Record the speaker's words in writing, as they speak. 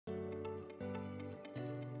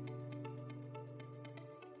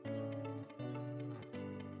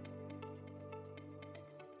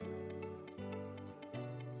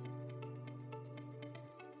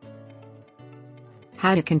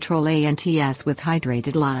How to control ants with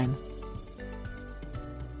hydrated lime.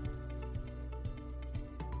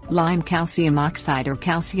 Lime calcium oxide or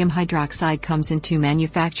calcium hydroxide comes in two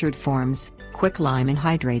manufactured forms, quicklime and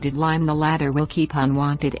hydrated lime. The latter will keep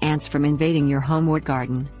unwanted ants from invading your home or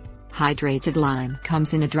garden. Hydrated lime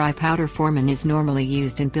comes in a dry powder form and is normally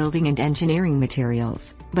used in building and engineering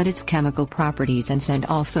materials, but its chemical properties and scent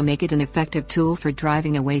also make it an effective tool for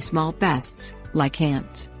driving away small pests, like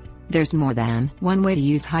ants. There's more than one way to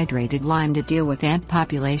use hydrated lime to deal with ant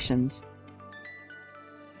populations.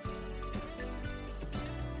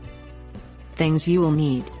 Things you will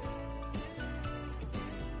need: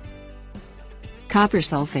 copper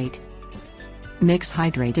sulfate. Mix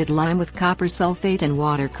hydrated lime with copper sulfate and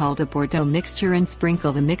water called a Bordeaux mixture and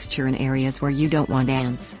sprinkle the mixture in areas where you don't want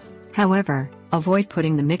ants. However, avoid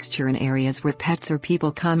putting the mixture in areas where pets or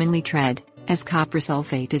people commonly tread, as copper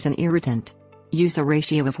sulfate is an irritant. Use a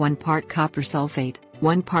ratio of 1 part copper sulfate,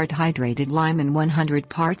 1 part hydrated lime and 100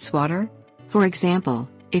 parts water. For example,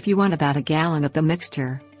 if you want about a gallon of the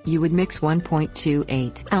mixture, you would mix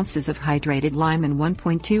 1.28 ounces of hydrated lime and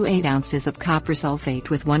 1.28 ounces of copper sulfate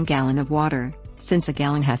with 1 gallon of water, since a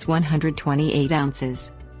gallon has 128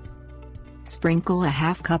 ounces. Sprinkle a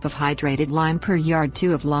half cup of hydrated lime per yard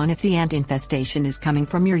 2 of lawn if the ant infestation is coming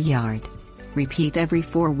from your yard. Repeat every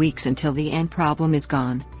 4 weeks until the ant problem is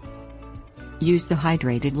gone. Use the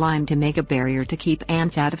hydrated lime to make a barrier to keep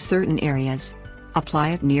ants out of certain areas. Apply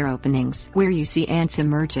it near openings where you see ants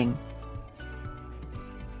emerging.